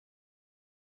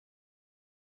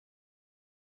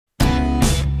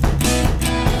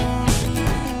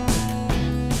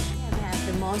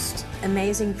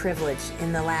amazing privilege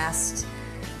in the last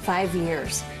 5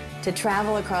 years to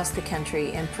travel across the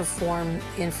country and perform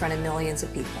in front of millions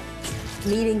of people.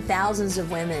 Meeting thousands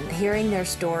of women, hearing their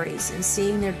stories, and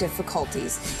seeing their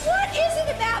difficulties. What is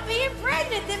it about being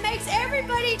pregnant that makes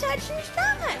everybody touch your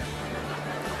stomach?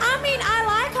 I mean, I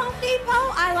like Home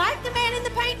Depot, I like the man in the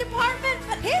paint department,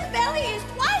 but his belly is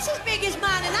twice as big as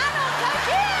mine, and I don't touch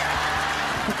it.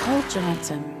 Nicole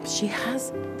Johnson, she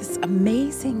has this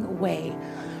amazing way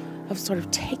of sort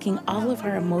of taking all of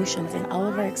our emotions and all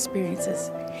of our experiences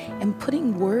and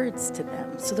putting words to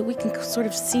them so that we can sort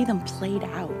of see them played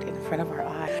out in front of our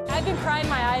eyes. I've been crying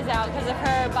my eyes out because of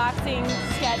her boxing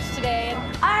sketch today.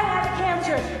 I have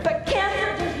cancer, but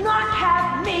cancer does not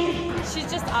have me.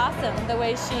 She's just awesome, the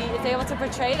way she is able to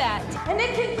portray that. And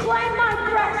it can claim my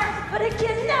breath, but it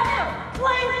can never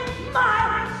claim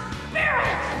my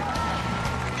spirit.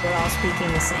 We're all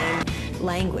speaking the same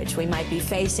language. We might be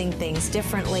facing things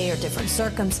differently or different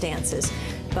circumstances,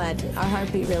 but our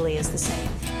heartbeat really is the same.